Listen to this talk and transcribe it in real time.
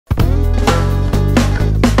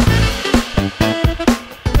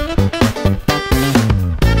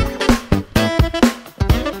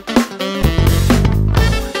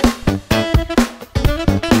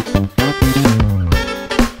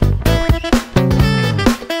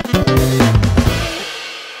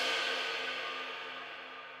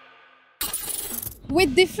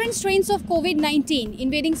With different strains of COVID-19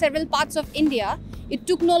 invading several parts of India, it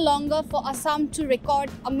took no longer for Assam to record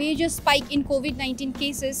a major spike in COVID-19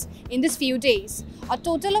 cases in these few days. A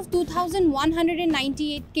total of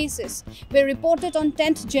 2,198 cases were reported on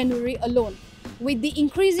 10th January alone. With the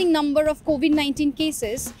increasing number of COVID-19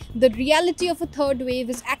 cases, the reality of a third wave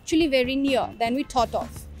is actually very near than we thought of.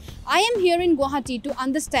 I am here in Guwahati to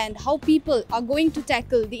understand how people are going to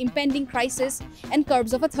tackle the impending crisis and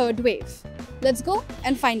curbs of a third wave. Let's go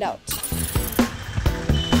and find out.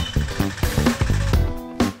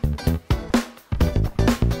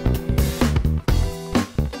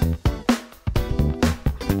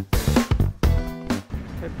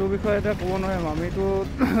 To be fair, I don't know. Mami to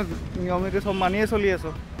niyomi to mani soli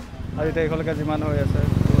aso. Adi tay khol ka jiman hoy ase.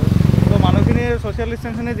 So manukini social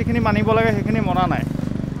distancing ne jikhini mani bolaga hekhini mona nai.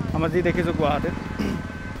 Amar ji dekhisu Guwahati.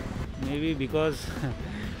 Maybe because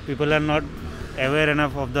people are not aware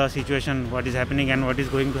enough of the situation, what is happening and what is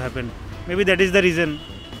going to happen. Maybe that is the reason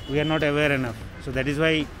we are not aware enough. So that is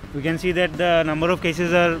why we can see that the number of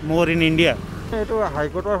cases are more in India. Eto High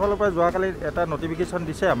Court or follow by Joakali eta notification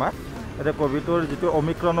disama. The COVID jitu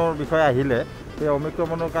Omicron or বিষয় আহিলে এই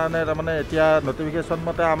Omicron কারণে মানে এতিয়া notification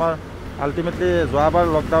মতে আমাৰ ultimately যোৱাবাৰ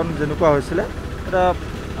lockdown যেনেকুৱা হৈছিল এটা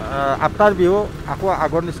আফটাৰ বিও আকৌ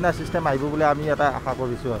আগৰ নিচিনা সিস্টেম আহিব বুলি আমি এটা আশা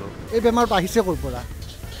কৰিছো আৰু এই বেমাৰটো আহিছে কৰ পৰা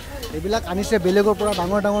এইবিলাক আনিছে বেলেগৰ পৰা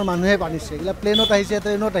ডাঙৰ ডাঙৰ মানুহে আনিছে এলা প্লেনত আহিছে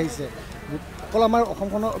ট্ৰেইনত আহিছে কল আমাৰ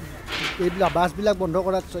অসমখনৰ এইবিলাক বাছবিলাক বন্ধ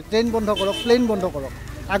কৰা ট্ৰেইন বন্ধ কৰক প্লেন বন্ধ কৰক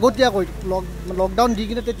আগতিয়া কৈ লকডাউন দি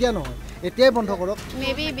কিনে তেতিয়া নহয়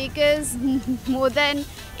Maybe because more than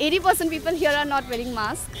 80% people here are not wearing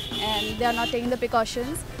masks and they are not taking the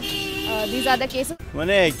precautions. These are the cases.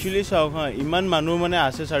 Mane actually saw iman manu mane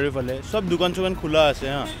ase sarifale sob dukan chukan khula ase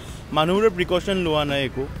ha manure precaution loa na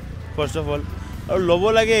eko first of all aur lobo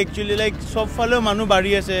lage actually like sob phale manu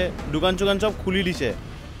bari ase dukan chukan sob khuli dise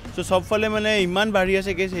so sob phale mane iman bari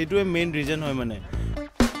ase case hetu main reason hoy mane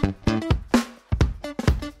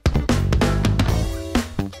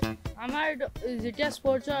যেতিয়া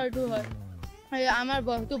স্পৰ্টছৰ আৰটো হয় আমাৰ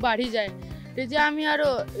বহুতো বাঢ়ি যায় তেতিয়া আমি আৰু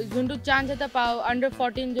যোনটো চান্স এটা পাওঁ আন্ডাৰ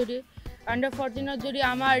 14 যদি আন্ডাৰ 14ত যদি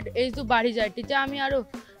আমাৰ এইটো বাঢ়ি যায় তেতিয়া আমি আৰু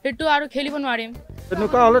হেতু আৰু খেলিব নোৱাৰিম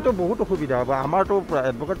এনেকুৱা হলেতো বহুত অসুবিধা হ'ব আমাৰতো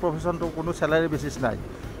এডভোকেট প্ৰফেশনটো কোনো স্যালাৰি বেচিছ নাই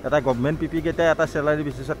এটা গভৰ্নমেন্ট পিপি কেটা এটা স্যালাৰি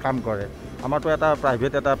বেচিছত কাম কৰে আমাৰতো এটা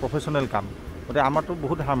প্ৰাইভেট এটা প্ৰফেশনাল কাম গতে আমাৰতো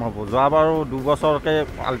বহুত হাম হ'ব যোৱাবাৰো 2 বছৰকে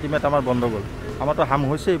আলটিমেট আমাৰ বন্ধ গ'ল আমাৰতো হাম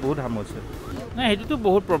হৈছে বহুত হাম হৈছে না হেতুটো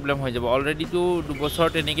বহুত প্ৰবলেম হৈ যাব অলৰেডি তো 2 বছৰ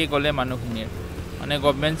তেনেকৈ গলে মানুহখিনিৰ মানে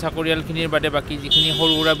গভৰ্নমেন্ট চাকৰিয়ালখিনিৰ বাদে বাকি যিখিনি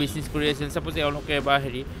সৰুৰা বিজনেস কৰি আছিল सपोज এওঁলোকে বা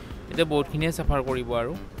হেৰি এটা বহুতখিনিয়ে সাফাৰ কৰিব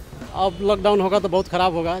আৰু अब लॉकडाउन होगा तो बहुत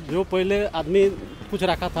ख़राब होगा जो पहले आदमी कुछ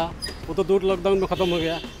रखा था वो तो दूर लॉकडाउन में ख़त्म हो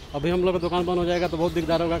गया अभी हम लोग का दुकान बंद हो जाएगा तो बहुत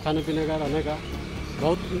दिक्कत होगा खाने पीने का रहने का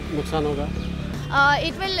बहुत नुकसान होगा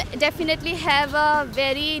It will definitely have a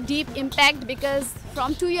very deep impact because from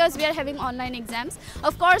 2 years we are having online exams.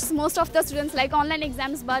 Of course, most of the students like online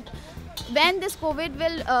exams, but when this COVID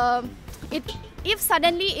will, if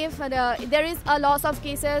suddenly there is a loss of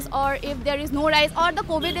cases or if there is no rise or the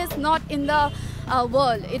COVID is not in the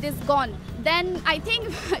world, it is gone, then I think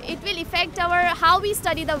it will affect how we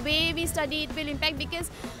study, the way we study, it will impact because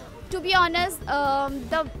to be honest,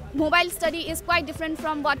 the mobile study is quite different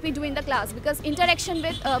from what we do in the class because interaction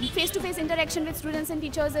with face-to-face interaction with students and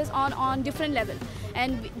teachers is on different level,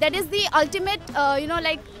 and that is the ultimate,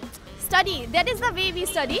 like study. That is the way we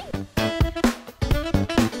study.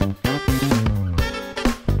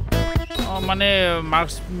 মানে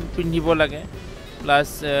mask পিন্ধিব লাগে plus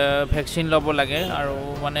vaccine লব লাগে আৰু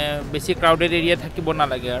মানে বেছি crowded area থাকিব না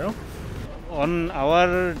লাগে আৰু on our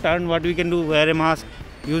turn what we can do wear a mask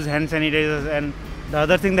use hand sanitizers and the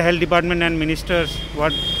other thing the health department and ministers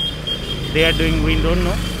what they are doing we don't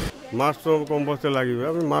know mask to compulsory lagibe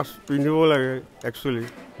ami mask pindibo lage actually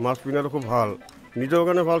mask pinara khub bhal nijor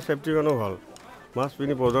kane bhal safety kane bhal mask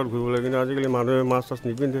pini bodor ghuibo lage na ajikali manu mask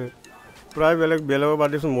nipinde pray belego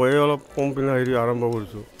badisu moi olop kom pina heri arambho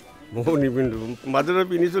korchu mo nipindu majore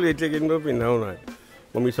pinisul etia kinbo pinhau nai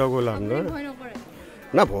mo misa kolam na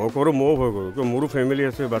না ভয় কৰোঁ ময়ো ভয় কৰোঁ কিয় মোৰো family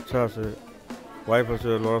আছে বাচ্চা আছে ৱাইফ আছে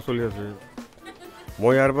ল'ৰা ছোৱালী আছে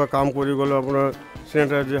মই ইয়াৰ পৰা কাম কৰি গ'লে আপোনাৰ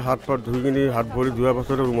চেনিটাইজাৰ যে হাত পাত ধুই কিনি হাত ভৰি ধোৱাৰ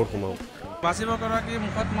পাছতে ৰুমত সোমাওঁ বাচিব কৰা কি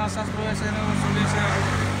মুখত মাছ চাছ লৈ আছে চলি আছে আৰু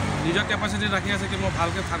নিজৰ কেপাচিটি ৰাখি আছে কি মই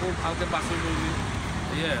ভালকৈ থাকোঁ ভালকৈ বাচোঁ বুলি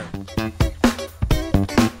এয়াই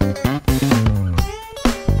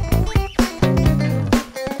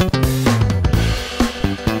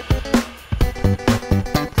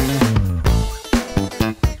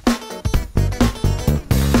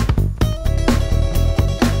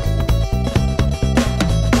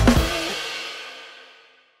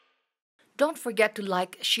Don't forget to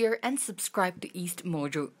like, share and subscribe to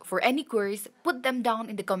EastMojo. For any queries, put them down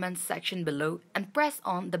in the comments section below and press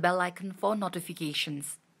on the bell icon for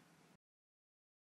notifications.